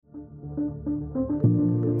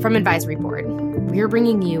From Advisory Board, we're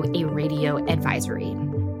bringing you a radio advisory,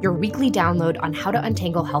 your weekly download on how to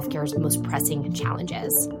untangle healthcare's most pressing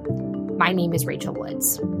challenges. My name is Rachel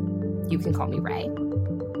Woods. You can call me Ray.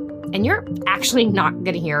 And you're actually not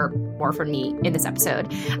going to hear more from me in this episode.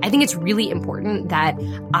 I think it's really important that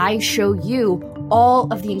I show you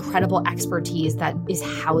all of the incredible expertise that is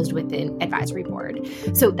housed within Advisory Board.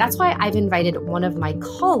 So that's why I've invited one of my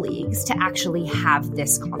colleagues to actually have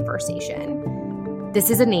this conversation. This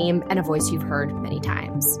is a name and a voice you've heard many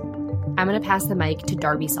times. I'm going to pass the mic to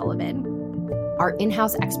Darby Sullivan, our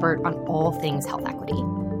in-house expert on all things health equity.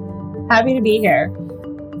 Happy to be here.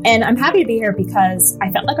 And I'm happy to be here because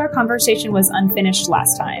I felt like our conversation was unfinished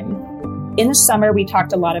last time. In the summer, we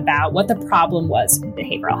talked a lot about what the problem was in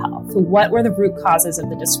behavioral health. What were the root causes of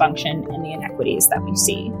the dysfunction and the inequities that we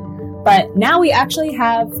see? But now we actually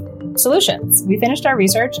have solutions. We finished our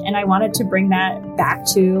research, and I wanted to bring that back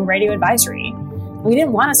to Radio Advisory. We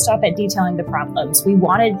didn't want to stop at detailing the problems. We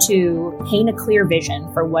wanted to paint a clear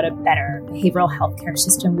vision for what a better behavioral healthcare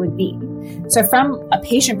system would be. So from a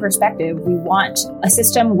patient perspective, we want a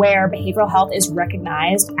system where behavioral health is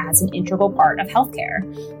recognized as an integral part of healthcare.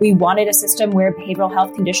 We wanted a system where behavioral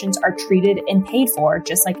health conditions are treated and paid for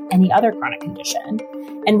just like any other chronic condition.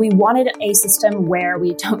 And we wanted a system where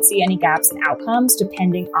we don't see any gaps in outcomes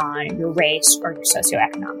depending on your race or your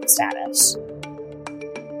socioeconomic status.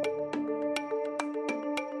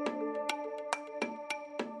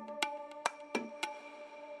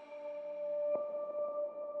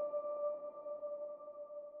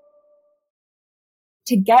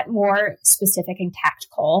 To get more specific and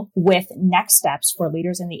tactical with next steps for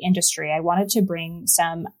leaders in the industry, I wanted to bring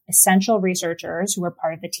some essential researchers who were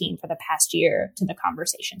part of the team for the past year to the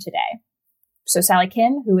conversation today. So Sally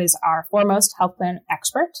Kim, who is our foremost health plan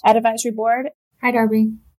expert at Advisory Board. Hi,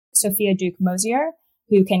 Darby. Sophia Duke-Mosier,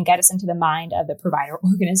 who can get us into the mind of the provider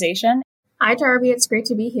organization. Hi, Darby. It's great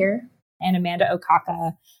to be here. And Amanda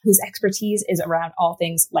Okaka, whose expertise is around all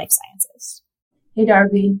things life sciences. Hey,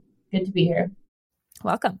 Darby. Good to be here.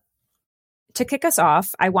 Welcome. To kick us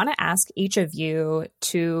off, I want to ask each of you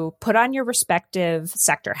to put on your respective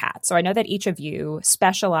sector hats. So I know that each of you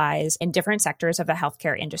specialize in different sectors of the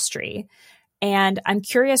healthcare industry. And I'm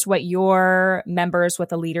curious what your members, what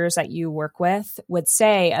the leaders that you work with would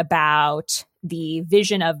say about the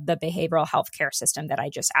vision of the behavioral healthcare system that I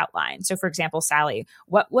just outlined. So for example, Sally,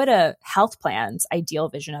 what would a health plan's ideal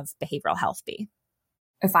vision of behavioral health be?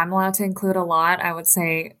 If I'm allowed to include a lot, I would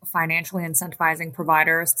say financially incentivizing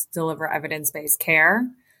providers to deliver evidence-based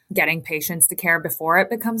care, getting patients to care before it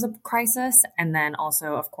becomes a crisis, and then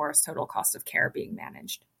also, of course, total cost of care being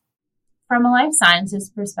managed. From a life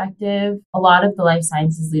sciences perspective, a lot of the life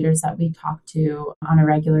sciences leaders that we talk to on a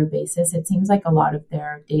regular basis, it seems like a lot of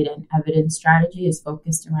their data and evidence strategy is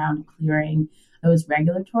focused around clearing those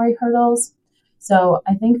regulatory hurdles. So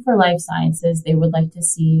I think for life sciences, they would like to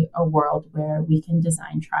see a world where we can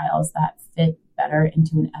design trials that fit better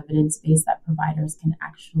into an evidence base that providers can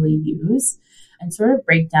actually use and sort of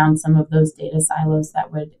break down some of those data silos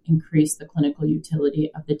that would increase the clinical utility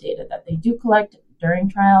of the data that they do collect during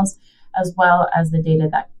trials, as well as the data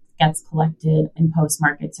that gets collected in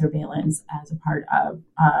post-market surveillance as a part of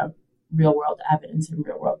real-world evidence and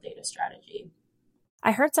real-world data strategy.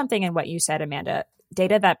 I heard something in what you said, Amanda.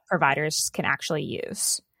 Data that providers can actually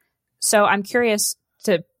use. So I'm curious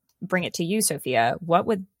to bring it to you, Sophia. What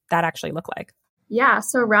would that actually look like? Yeah,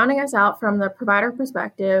 so rounding us out from the provider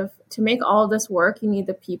perspective, to make all of this work, you need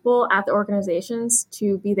the people at the organizations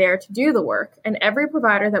to be there to do the work. And every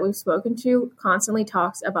provider that we've spoken to constantly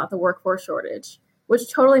talks about the workforce shortage, which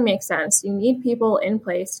totally makes sense. You need people in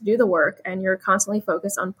place to do the work, and you're constantly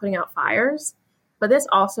focused on putting out fires. But this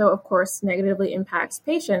also, of course, negatively impacts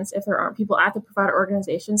patients if there aren't people at the provider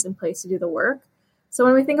organizations in place to do the work. So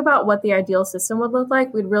when we think about what the ideal system would look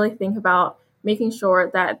like, we'd really think about making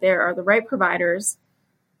sure that there are the right providers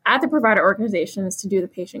at the provider organizations to do the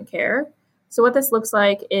patient care. So what this looks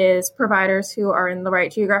like is providers who are in the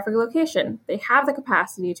right geographic location. They have the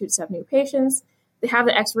capacity to accept new patients. They have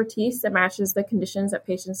the expertise that matches the conditions that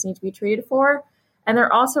patients need to be treated for. And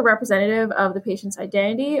they're also representative of the patient's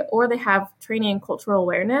identity, or they have training and cultural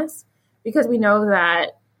awareness, because we know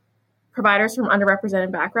that providers from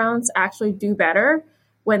underrepresented backgrounds actually do better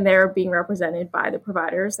when they're being represented by the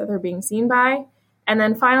providers that they're being seen by. And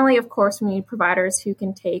then finally, of course, we need providers who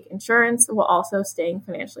can take insurance while also staying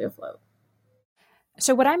financially afloat.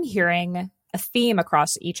 So what I'm hearing, a theme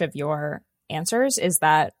across each of your answers, is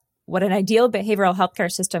that what an ideal behavioral healthcare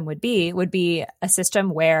system would be a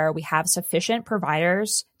system where we have sufficient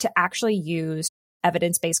providers to actually use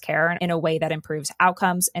evidence-based care in a way that improves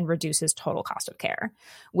outcomes and reduces total cost of care,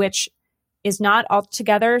 which is not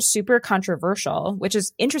altogether super controversial, which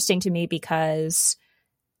is interesting to me because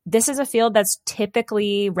this is a field that's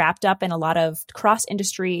typically wrapped up in a lot of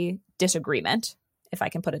cross-industry disagreement, if I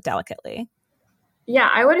can put it delicately. Yeah,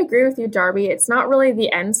 I would agree with you, Darby. It's not really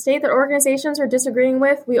the end state that organizations are disagreeing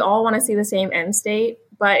with. We all want to see the same end state,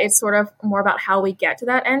 but it's sort of more about how we get to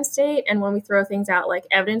that end state. And when we throw things out like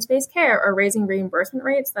evidence-based care or raising reimbursement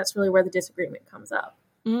rates, that's really where the disagreement comes up.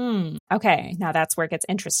 Okay, now that's where it gets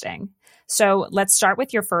interesting. So let's start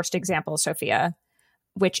with your first example, Sophia,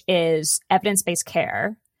 which is evidence-based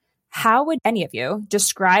care. How would any of you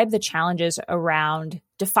describe the challenges around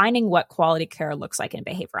defining what quality care looks like in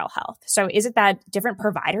behavioral health? So is it that different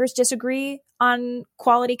providers disagree on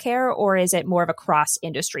quality care, or is it more of a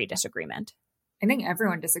cross-industry disagreement? I think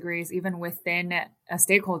everyone disagrees, even within a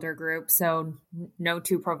stakeholder group. So no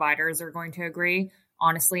two providers are going to agree.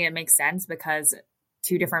 Honestly, it makes sense because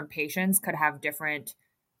two different patients could have different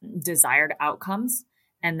desired outcomes.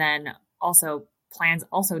 And then also plans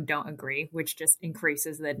also don't agree, which just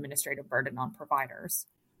increases the administrative burden on providers.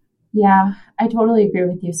 Yeah, I totally agree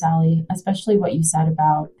with you, Sally, especially what you said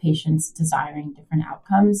about patients desiring different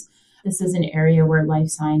outcomes. This is an area where life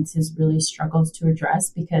sciences really struggles to address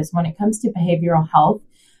because when it comes to behavioral health,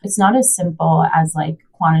 it's not as simple as like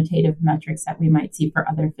quantitative metrics that we might see for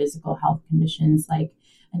other physical health conditions like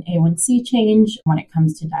an A1C change when it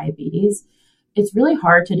comes to diabetes. It's really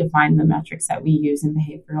hard to define the metrics that we use in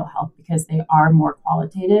behavioral health because they are more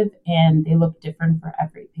qualitative and they look different for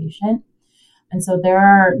every patient. And so there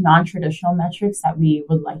are non-traditional metrics that we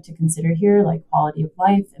would like to consider here, like quality of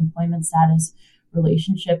life, employment status,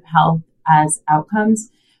 relationship health as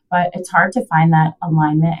outcomes. But it's hard to find that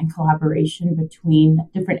alignment and collaboration between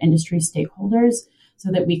different industry stakeholders so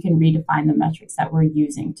that we can redefine the metrics that we're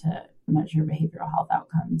using to measure behavioral health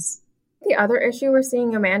outcomes. The other issue we're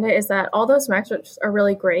seeing, Amanda, is that all those metrics are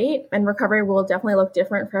really great and recovery will definitely look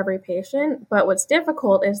different for every patient. But what's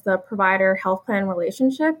difficult is the provider health plan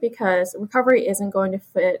relationship because recovery isn't going to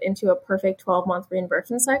fit into a perfect 12-month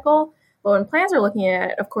reimbursement cycle. But when plans are looking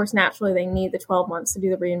at it, of course, naturally, they need the 12 months to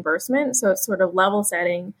do the reimbursement. So it's sort of level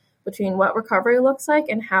setting between what recovery looks like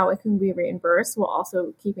and how it can be reimbursed while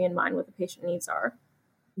also keeping in mind what the patient needs are.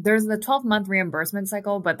 There's the 12-month reimbursement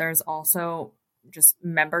cycle, but there's also just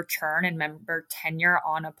member churn and member tenure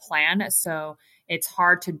on a plan. So it's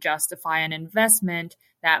hard to justify an investment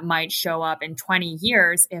that might show up in 20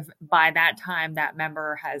 years if by that time that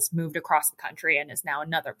member has moved across the country and is now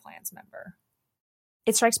another plan's member.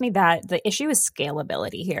 It strikes me that the issue is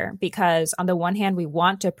scalability here because on the one hand, we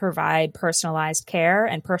want to provide personalized care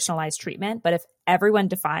and personalized treatment, but if everyone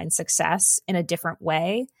defines success in a different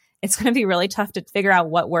way, it's going to be really tough to figure out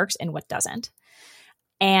what works and what doesn't.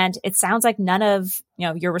 And it sounds like none of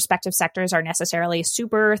your respective sectors are necessarily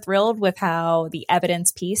super thrilled with how the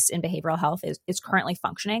evidence piece in behavioral health is currently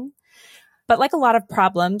functioning. But like a lot of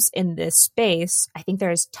problems in this space, I think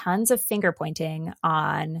there's tons of finger pointing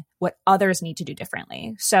on what others need to do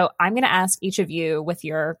differently. So I'm going to ask each of you with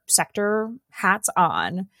your sector hats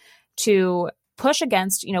on to push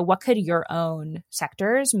against, what could your own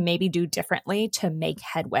sectors maybe do differently to make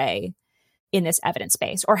headway in this evidence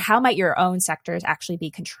base, or how might your own sectors actually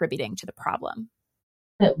be contributing to the problem?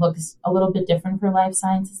 It looks a little bit different for life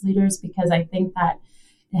sciences leaders because I think that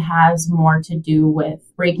it has more to do with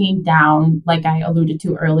breaking down, like I alluded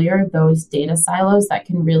to earlier, those data silos that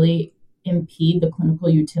can really impede the clinical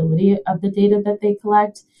utility of the data that they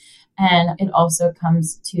collect. And it also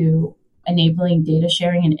comes to enabling data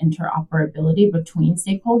sharing and interoperability between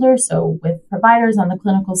stakeholders. So with providers on the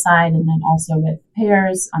clinical side, and then also with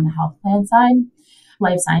payers on the health plan side,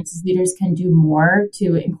 life sciences leaders can do more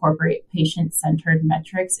to incorporate patient-centered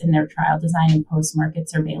metrics in their trial design and post-market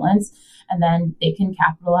surveillance. And then they can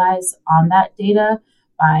capitalize on that data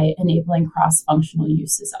by enabling cross-functional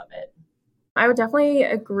uses of it. I would definitely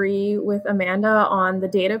agree with Amanda on the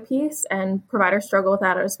data piece, and providers struggle with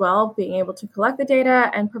that as well, being able to collect the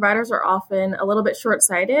data. And providers are often a little bit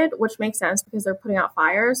short-sighted, which makes sense because they're putting out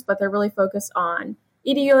fires, but they're really focused on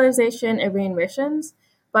ED utilization and readmissions.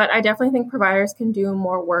 But I definitely think providers can do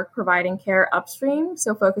more work providing care upstream,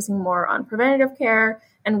 so focusing more on preventative care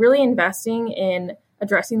and really investing in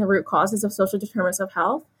addressing the root causes of social determinants of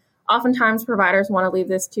health. Oftentimes, providers want to leave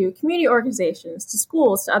this to community organizations, to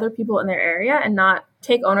schools, to other people in their area, and not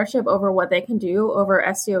take ownership over what they can do over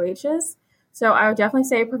SDOHs. So I would definitely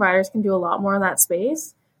say providers can do a lot more in that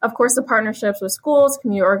space. Of course, the partnerships with schools,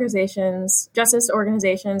 community organizations, justice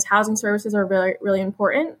organizations, housing services are really, really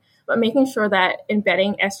important, but making sure that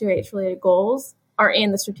embedding SDOH-related goals are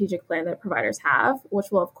in the strategic plan that providers have, which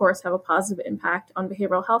will, of course, have a positive impact on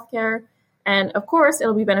behavioral health care And of course,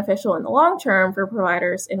 it'll be beneficial in the long term for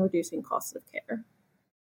providers in reducing costs of care.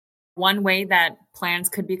 One way that plans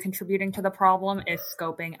could be contributing to the problem is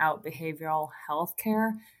scoping out behavioral health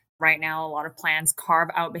care. Right now, a lot of plans carve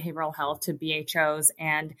out behavioral health to BHOs,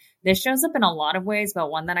 and this shows up in a lot of ways.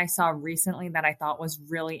 But one that I saw recently that I thought was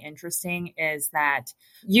really interesting is that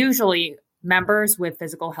usually members with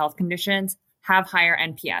physical health conditions have higher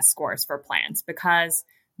NPS scores for plans because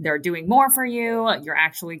they're doing more for you. You're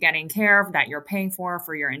actually getting care that you're paying for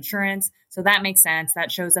your insurance. So that makes sense.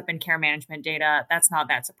 That shows up in care management data. That's not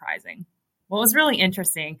that surprising. What was really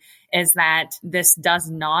interesting is that this does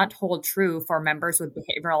not hold true for members with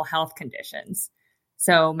behavioral health conditions.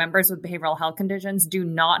 So members with behavioral health conditions do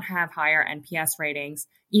not have higher NPS ratings.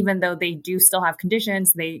 Even though they do still have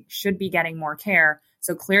conditions, they should be getting more care.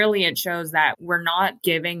 So clearly it shows that we're not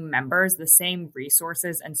giving members the same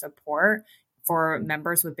resources and support for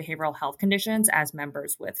members with behavioral health conditions as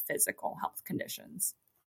members with physical health conditions.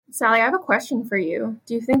 Sally, I have a question for you.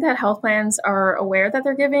 Do you think that health plans are aware that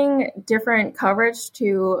they're giving different coverage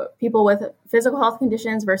to people with physical health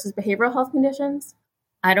conditions versus behavioral health conditions?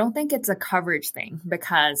 I don't think it's a coverage thing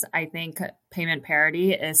because I think payment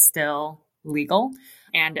parity is still legal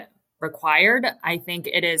and required. I think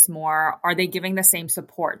it is more, are they giving the same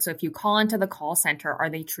support? So if you call into the call center, are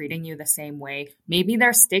they treating you the same way? Maybe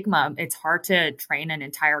there's stigma. It's hard to train an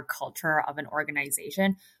entire culture of an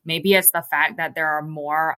organization. Maybe it's the fact that there are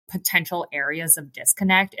more potential areas of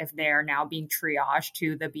disconnect if they're now being triaged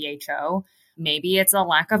to the BHO. Maybe it's a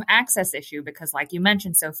lack of access issue because, like you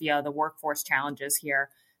mentioned, Sophia, the workforce challenges here.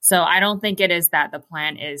 So I don't think it is that the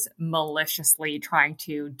plan is maliciously trying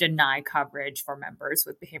to deny coverage for members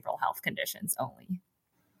with behavioral health conditions only.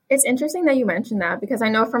 It's interesting that you mentioned that because I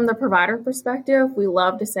know from the provider perspective, we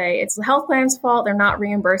love to say it's the health plan's fault. They're not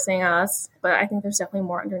reimbursing us. But I think there's definitely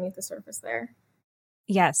more underneath the surface there.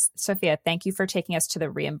 Yes, Sophia, thank you for taking us to the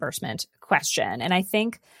reimbursement question. And I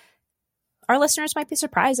think our listeners might be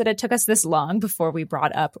surprised that it took us this long before we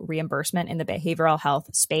brought up reimbursement in the behavioral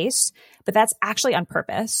health space, but that's actually on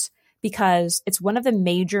purpose because it's one of the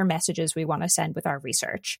major messages we want to send with our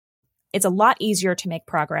research. It's a lot easier to make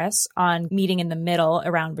progress on meeting in the middle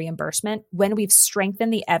around reimbursement when we've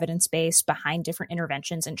strengthened the evidence base behind different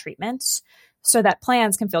interventions and treatments so that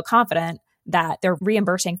plans can feel confident that they're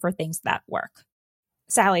reimbursing for things that work.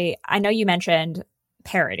 Sally, I know you mentioned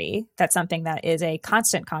parity. That's something that is a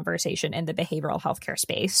constant conversation in the behavioral healthcare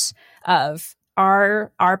space of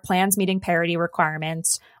are plans meeting parity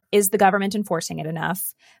requirements? Is the government enforcing it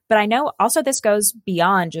enough? But I know also this goes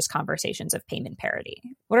beyond just conversations of payment parity.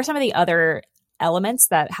 What are some of the other elements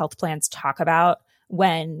that health plans talk about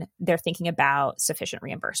when they're thinking about sufficient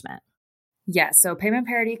reimbursement? Yeah, so payment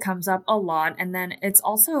parity comes up a lot. And then it's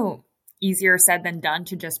also easier said than done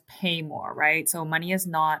to just pay more, right? So money is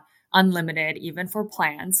not unlimited, even for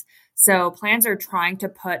plans. So plans are trying to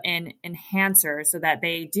put in enhancers so that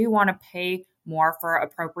they do want to pay more for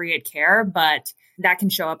appropriate care, but that can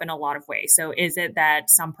show up in a lot of ways. So is it that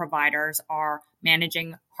some providers are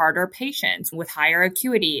managing harder patients with higher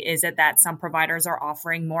acuity? Is it that some providers are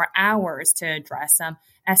offering more hours to address some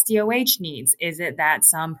SDOH needs? Is it that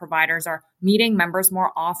some providers are meeting members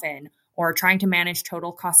more often or trying to manage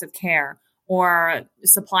total cost of care or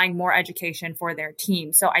supplying more education for their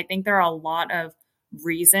team? So I think there are a lot of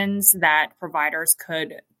reasons that providers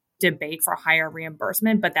could debate for higher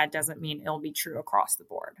reimbursement, but that doesn't mean it'll be true across the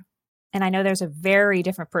board. And I know there's a very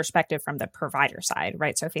different perspective from the provider side,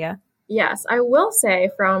 right, Sophia? Yes, I will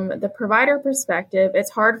say from the provider perspective,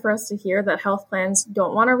 it's hard for us to hear that health plans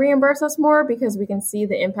don't want to reimburse us more because we can see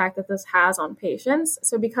the impact that this has on patients.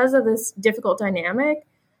 So because of this difficult dynamic,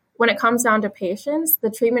 when it comes down to patients,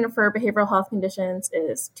 the treatment for behavioral health conditions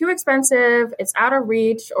is too expensive, it's out of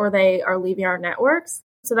reach, or they are leaving our networks.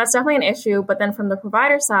 So that's definitely an issue. But then from the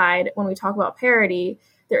provider side, when we talk about parity,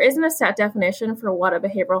 there isn't a set definition for what a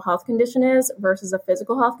behavioral health condition is versus a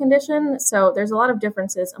physical health condition. So there's a lot of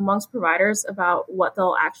differences amongst providers about what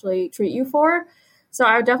they'll actually treat you for. So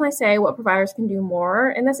I would definitely say what providers can do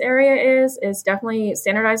more in this area is definitely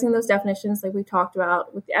standardizing those definitions like we talked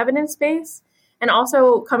about with the evidence base, and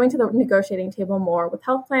also coming to the negotiating table more with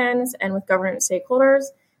health plans and with government stakeholders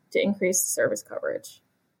to increase service coverage.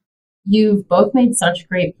 You've both made such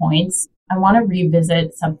great points. I want to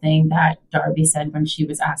revisit something that Darby said when she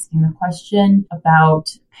was asking the question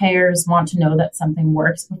about payers want to know that something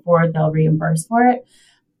works before they'll reimburse for it,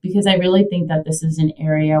 because I really think that this is an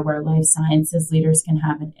area where life sciences leaders can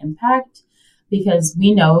have an impact, because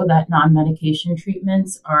we know that non-medication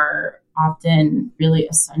treatments are often really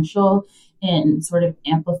essential in sort of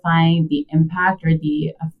amplifying the impact or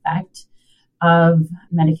the effect of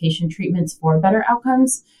medication treatments for better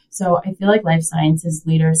outcomes. So I feel like life sciences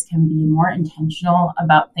leaders can be more intentional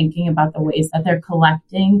about thinking about the ways that they're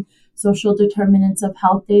collecting social determinants of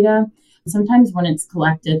health data. Sometimes when it's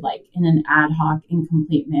collected like in an ad hoc,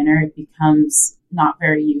 incomplete manner, it becomes not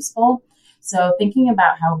very useful. So thinking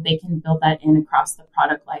about how they can build that in across the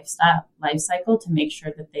product life cycle to make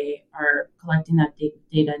sure that they are collecting that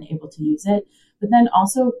data and able to use it. But then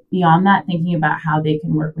also beyond that, thinking about how they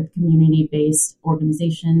can work with community-based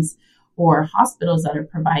organizations or hospitals that are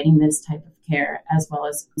providing this type of care, as well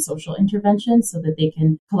as social interventions, so that they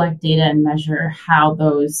can collect data and measure how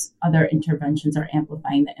those other interventions are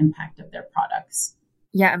amplifying the impact of their products.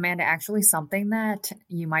 Yeah, Amanda, actually something that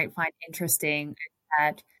you might find interesting is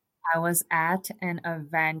that I was at an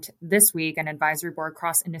event this week, an advisory board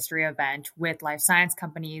cross-industry event with life science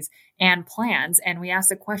companies and plans. And we asked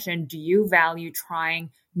the question, do you value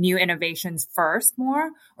trying new innovations first more,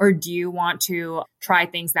 or do you want to try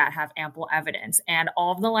things that have ample evidence? And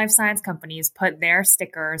all of the life science companies put their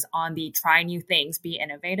stickers on the try new things, be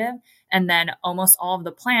innovative. And then almost all of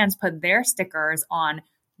the plans put their stickers on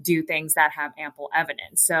do things that have ample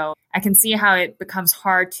evidence. So I can see how it becomes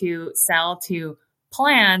hard to sell to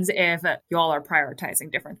plans if you all are prioritizing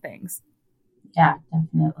different things. Yeah,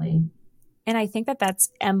 definitely. And I think that that's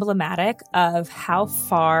emblematic of how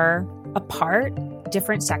far apart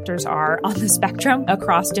different sectors are on the spectrum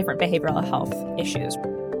across different behavioral health issues.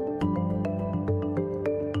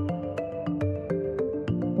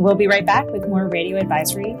 We'll be right back with more Radio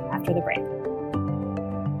Advisory after the break.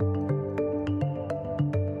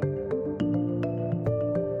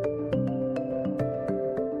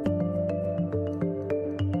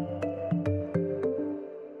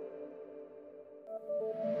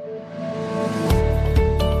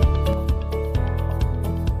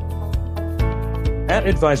 At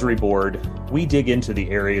Advisory Board, we dig into the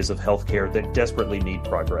areas of healthcare that desperately need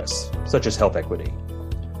progress, such as health equity.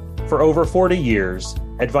 For over 40 years,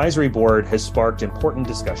 Advisory Board has sparked important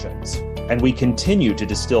discussions, and we continue to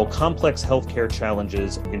distill complex healthcare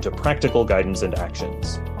challenges into practical guidance and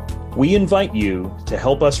actions. We invite you to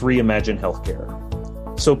help us reimagine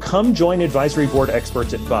healthcare. So come join Advisory Board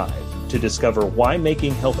experts at ViVE to discover why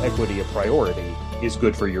making health equity a priority is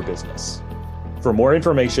good for your business. For more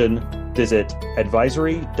information, visit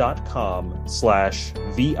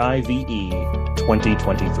advisory.com/VIVE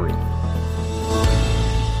 2023.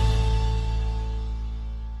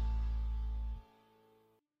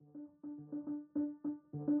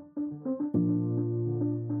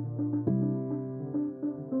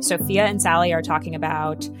 Sophia and Sally are talking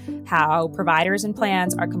about how providers and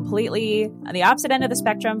plans are completely on the opposite end of the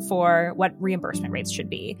spectrum for what reimbursement rates should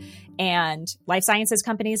be. And life sciences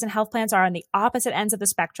companies and health plans are on the opposite ends of the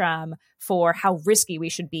spectrum for how risky we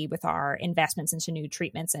should be with our investments into new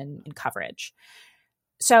treatments and coverage.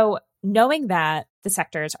 So knowing that the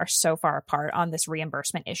sectors are so far apart on this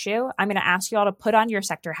reimbursement issue, I'm going to ask you all to put on your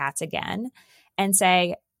sector hats again and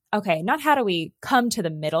say, okay, not how do we come to the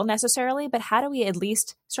middle necessarily, but how do we at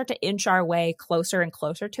least start to inch our way closer and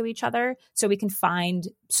closer to each other so we can find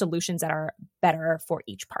solutions that are better for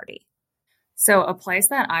each party? So a place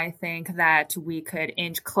that I think that we could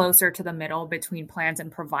inch closer to the middle between plans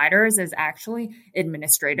and providers is actually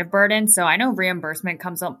administrative burden. So I know reimbursement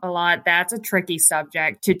comes up a lot. That's a tricky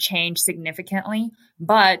subject to change significantly.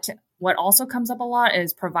 But what also comes up a lot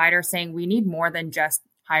is providers saying we need more than just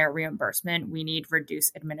higher reimbursement. We need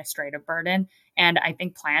reduced administrative burden. And I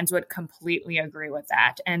think plans would completely agree with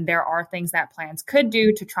that. And there are things that plans could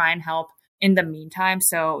do to try and help in the meantime.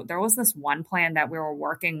 So there was this one plan that we were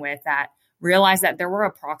working with that realized that there were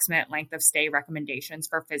approximate length of stay recommendations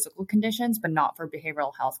for physical conditions, but not for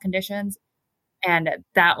behavioral health conditions. And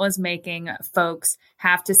that was making folks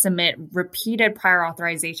have to submit repeated prior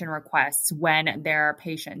authorization requests when their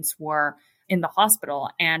patients were in the hospital.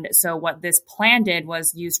 And so what this plan did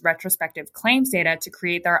was use retrospective claims data to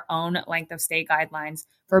create their own length of stay guidelines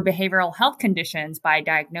for behavioral health conditions by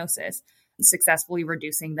diagnosis, successfully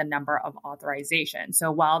reducing the number of authorizations.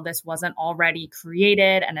 So while this wasn't already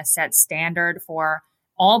created and a set standard for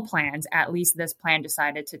all plans, at least this plan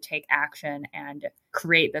decided to take action and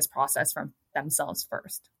create this process from themselves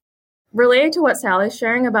first. Related to what Sally's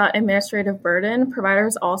sharing about administrative burden,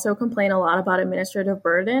 providers also complain a lot about administrative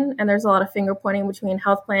burden, and there's a lot of finger pointing between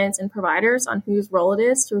health plans and providers on whose role it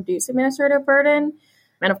is to reduce administrative burden.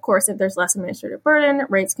 And of course, if there's less administrative burden,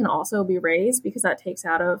 rates can also be raised because that takes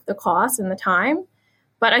out of the cost and the time.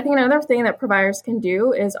 But I think another thing that providers can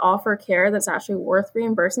do is offer care that's actually worth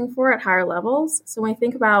reimbursing for at higher levels. So when we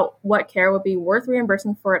think about what care would be worth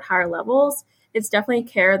reimbursing for at higher levels, it's definitely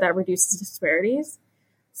care that reduces disparities.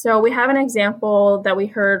 So we have an example that we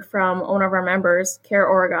heard from one of our members, Care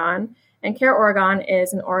Oregon, And Care Oregon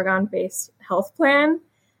is an Oregon-based health plan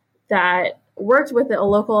that worked with a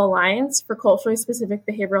local alliance for culturally specific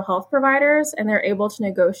behavioral health providers, and they're able to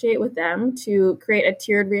negotiate with them to create a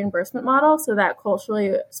tiered reimbursement model so that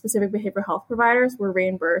culturally specific behavioral health providers were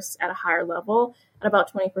reimbursed at a higher level at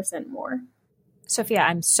about 20% more. Sophia,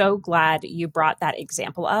 I'm so glad you brought that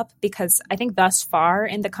example up, because I think thus far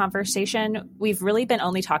in the conversation, we've really been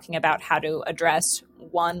only talking about how to address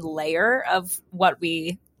one layer of what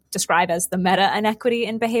we describe as the meta inequity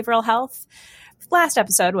in behavioral health. Last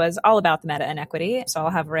episode was all about the meta inequity, so I'll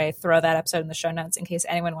have Ray throw that episode in the show notes in case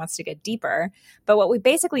anyone wants to get deeper. But what we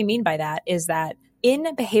basically mean by that is that in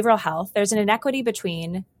behavioral health, there's an inequity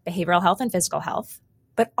between behavioral health and physical health.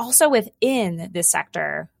 But also within this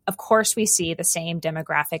sector, of course, we see the same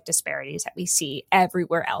demographic disparities that we see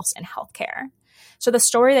everywhere else in healthcare. So the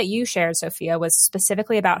story that you shared, Sophia, was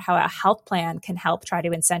specifically about how a health plan can help try to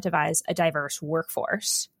incentivize a diverse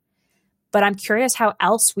workforce. But I'm curious how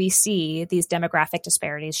else we see these demographic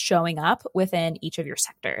disparities showing up within each of your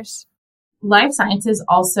sectors. Life sciences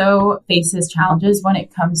also faces challenges when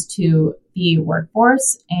it comes to the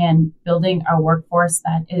workforce and building a workforce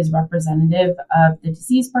that is representative of the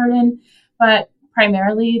disease burden. But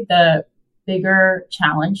primarily, the bigger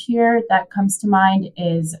challenge here that comes to mind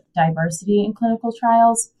is diversity in clinical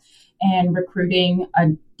trials and recruiting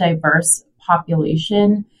a diverse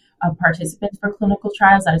population of participants for clinical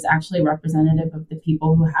trials that is actually representative of the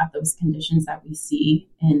people who have those conditions that we see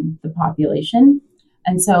in the population.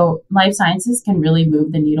 And so life sciences can really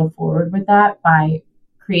move the needle forward with that by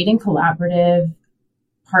creating collaborative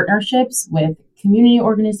partnerships with community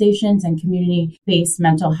organizations and community-based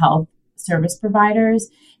mental health service providers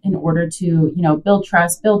in order to, build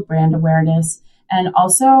trust, build brand awareness, and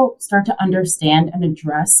also start to understand and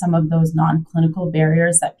address some of those non-clinical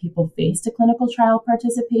barriers that people face to clinical trial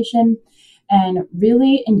participation, and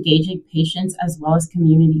really engaging patients as well as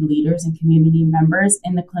community leaders and community members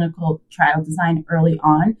in the clinical trial design early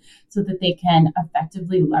on so that they can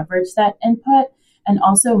effectively leverage that input and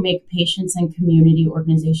also make patients and community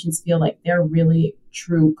organizations feel like they're really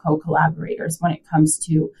true co-collaborators when it comes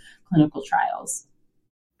to clinical trials.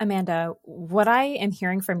 Amanda, what I am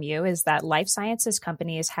hearing from you is that life sciences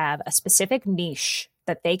companies have a specific niche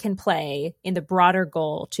that they can play in the broader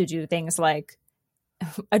goal to do things like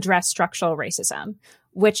address structural racism,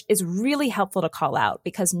 which is really helpful to call out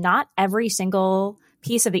because not every single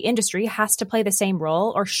piece of the industry has to play the same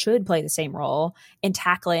role or should play the same role in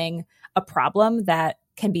tackling a problem that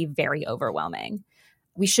can be very overwhelming.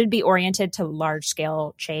 We should be oriented to large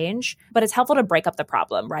scale change, but it's helpful to break up the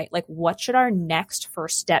problem, right? Like, what should our next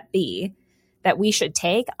first step be that we should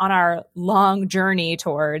take on our long journey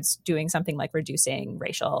towards doing something like reducing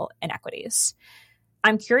racial inequities?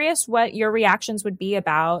 I'm curious what your reactions would be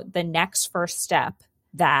about the next first step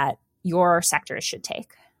that your sectors should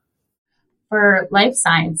take. For life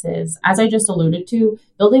sciences, as I just alluded to,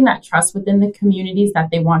 building that trust within the communities that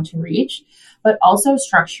they want to reach, but also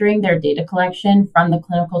structuring their data collection from the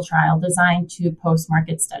clinical trial design to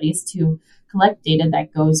post-market studies to collect data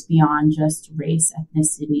that goes beyond just race,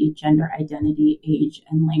 ethnicity, gender identity, age,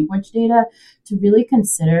 and language data to really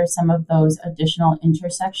consider some of those additional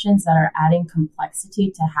intersections that are adding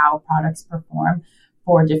complexity to how products perform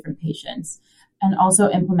for different patients. And also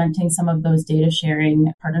implementing some of those data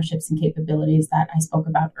sharing partnerships and capabilities that I spoke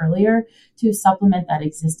about earlier to supplement that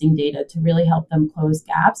existing data to really help them close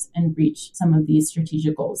gaps and reach some of these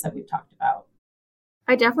strategic goals that we've talked about.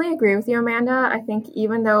 I definitely agree with you, Amanda. I think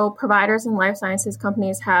even though providers and life sciences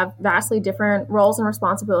companies have vastly different roles and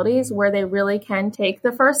responsibilities, where they really can take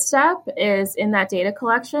the first step is in that data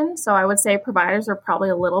collection. So I would say providers are probably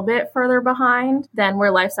a little bit further behind than where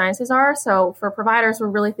life sciences are. So for providers, we're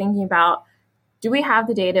really thinking about, do we have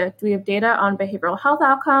the data? Do we have data on behavioral health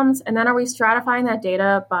outcomes? And then are we stratifying that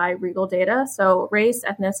data by Regal data? So race,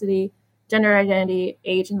 ethnicity, gender identity,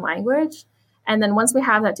 age, and language. And then once we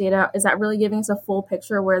have that data, is that really giving us a full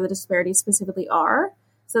picture where the disparities specifically are?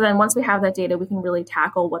 So then once we have that data, we can really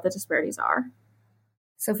tackle what the disparities are.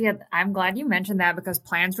 Sophia, I'm glad you mentioned that because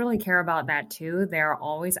plans really care about that too. They're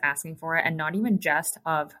always asking for it, and not even just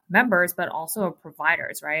of members, but also of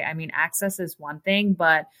providers, right? I mean, access is one thing,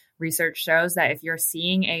 but research shows that if you're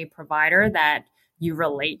seeing a provider that you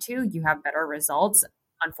relate to, you have better results.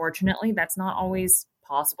 Unfortunately, that's not always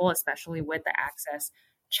possible, especially with the access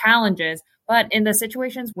challenges. But in the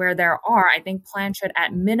situations where there are, I think plans should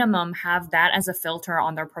at minimum have that as a filter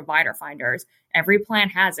on their provider finders. Every plan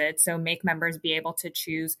has it, so make members be able to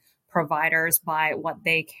choose providers by what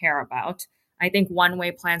they care about. I think one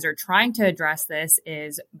way plans are trying to address this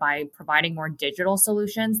is by providing more digital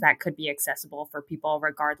solutions that could be accessible for people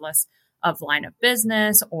regardless of line of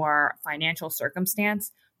business or financial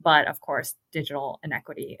circumstance. But of course, digital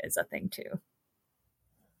inequity is a thing too.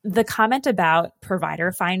 The comment about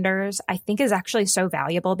provider finders, I think, is actually so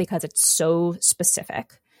valuable because it's so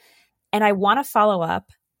specific. And I want to follow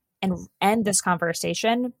up and end this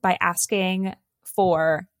conversation by asking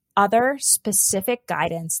for other specific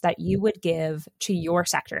guidance that you would give to your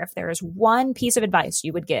sector. If there is one piece of advice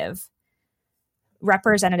you would give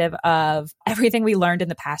representative of everything we learned in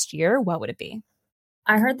the past year, what would it be?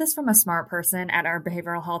 I heard this from a smart person at our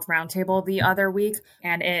behavioral health roundtable the other week,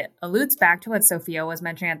 and it alludes back to what Sophia was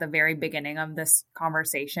mentioning at the very beginning of this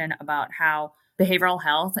conversation about how behavioral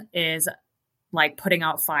health is like putting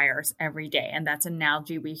out fires every day. And that's an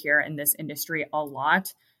analogy we hear in this industry a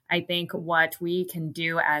lot. I think what we can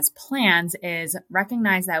do as plans is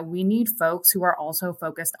recognize that we need folks who are also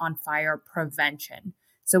focused on fire prevention.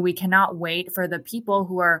 So we cannot wait for the people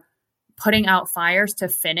who are putting out fires to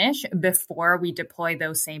finish before we deploy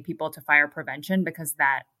those same people to fire prevention, because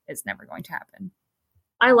that is never going to happen.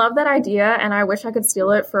 I love that idea, and I wish I could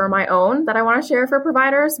steal it for my own that I want to share for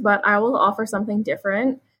providers, but I will offer something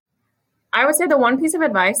different. I would say the one piece of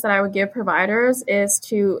advice that I would give providers is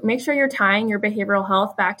to make sure you're tying your behavioral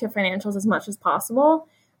health back to financials as much as possible.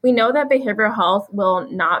 We know that behavioral health will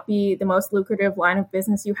not be the most lucrative line of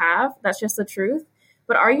business you have. That's just the truth.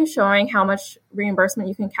 But are you showing how much reimbursement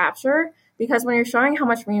you can capture? Because when you're showing how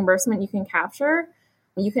much reimbursement you can capture,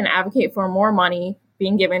 you can advocate for more money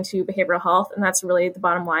being given to behavioral health. And that's really the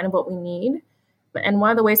bottom line of what we need. And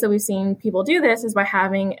one of the ways that we've seen people do this is by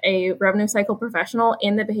having a revenue cycle professional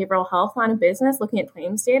in the behavioral health line of business looking at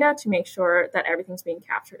claims data to make sure that everything's being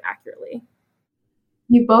captured accurately.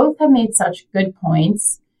 You both have made such good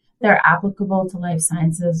points. They're applicable to life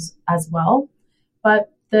sciences as well.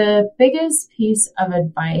 But the biggest piece of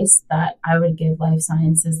advice that I would give life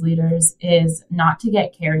sciences leaders is not to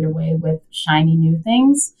get carried away with shiny new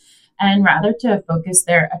things, and rather to focus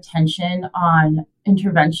their attention on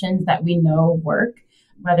interventions that we know work,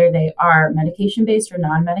 whether they are medication-based or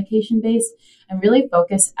non-medication-based, and really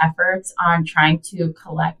focus efforts on trying to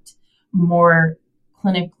collect more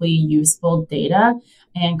clinically useful data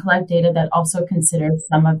and collect data that also considers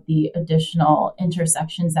some of the additional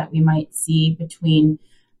intersections that we might see between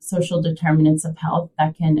social determinants of health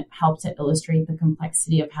that can help to illustrate the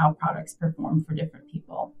complexity of how products perform for different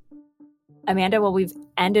people. Amanda, well, we've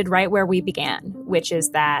ended right where we began, which is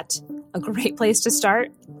that a great place to start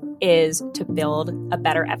is to build a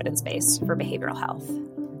better evidence base for behavioral health.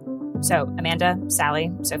 So, Amanda,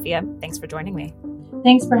 Sally, Sophia, thanks for joining me.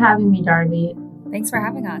 Thanks for having me, Darby. Thanks for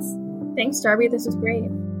having us. Thanks, Darby. This was great.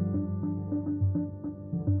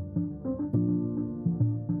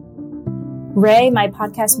 Ray, my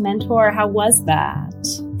podcast mentor, how was that?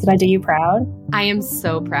 Did I do you proud? I am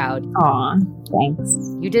so proud. Aw, thanks.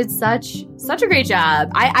 You did such a great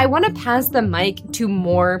job. I want to pass the mic to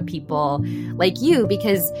more people like you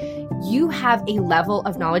because you have a level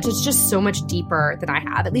of knowledge that's just so much deeper than I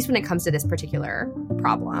have, at least when it comes to this particular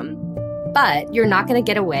problem. But you're not going to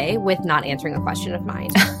get away with not answering a question of mine.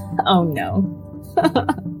 Oh, no.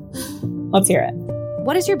 Let's hear it.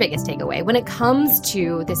 What is your biggest takeaway when it comes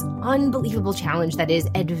to this unbelievable challenge that is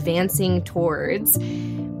advancing towards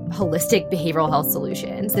holistic behavioral health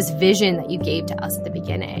solutions, this vision that you gave to us at the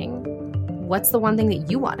beginning? What's the one thing that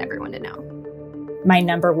you want everyone to know? My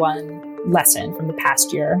number one lesson from the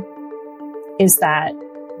past year is that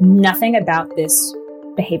nothing about this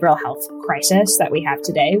behavioral health crisis that we have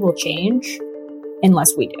today will change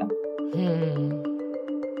unless we do.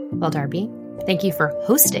 Well, Darby, thank you for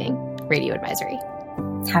hosting Radio Advisory.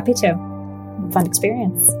 Happy to. Fun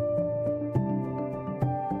experience.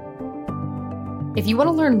 If you want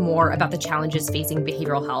to learn more about the challenges facing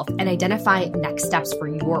behavioral health and identify next steps for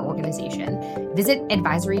your organization, visit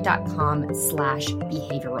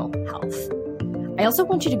advisory.com/behavioral health. I also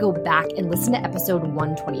want you to go back and listen to episode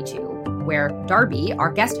 122, where Darby,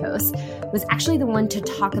 our guest host, was actually the one to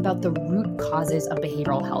talk about the root causes of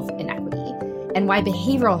behavioral health inequity and why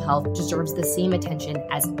behavioral health deserves the same attention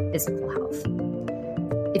as physical health.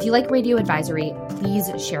 If you like Radio Advisory, please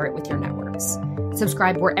share it with your networks.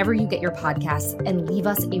 Subscribe wherever you get your podcasts and leave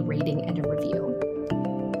us a rating and a review.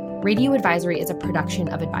 Radio Advisory is a production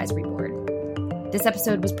of Advisory Board. This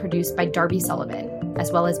episode was produced by Darby Sullivan,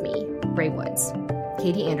 as well as me, Ray Woods,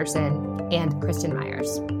 Katie Anderson, and Kristen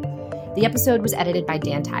Myers. The episode was edited by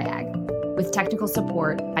Dan Tyag, with technical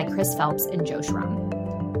support by Chris Phelps and Joe Schrum.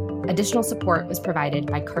 Additional support was provided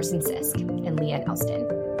by Carson Sisk and Leanne Elston.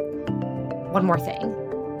 One more thing.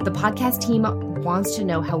 The podcast team wants to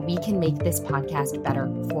know how we can make this podcast better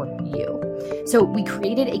for you. So we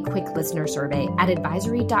created a quick listener survey at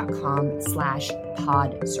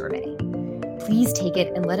advisory.com/pod survey. Please take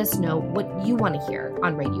it and let us know what you want to hear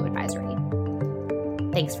on Radio Advisory.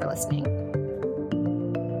 Thanks for listening.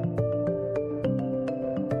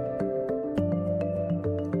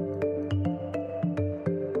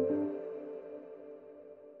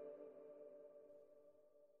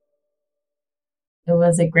 It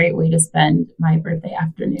was a great way to spend my birthday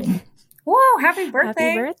afternoon. Whoa, happy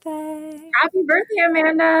birthday. Happy birthday. Happy birthday,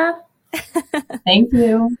 Amanda. Thank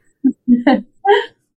you.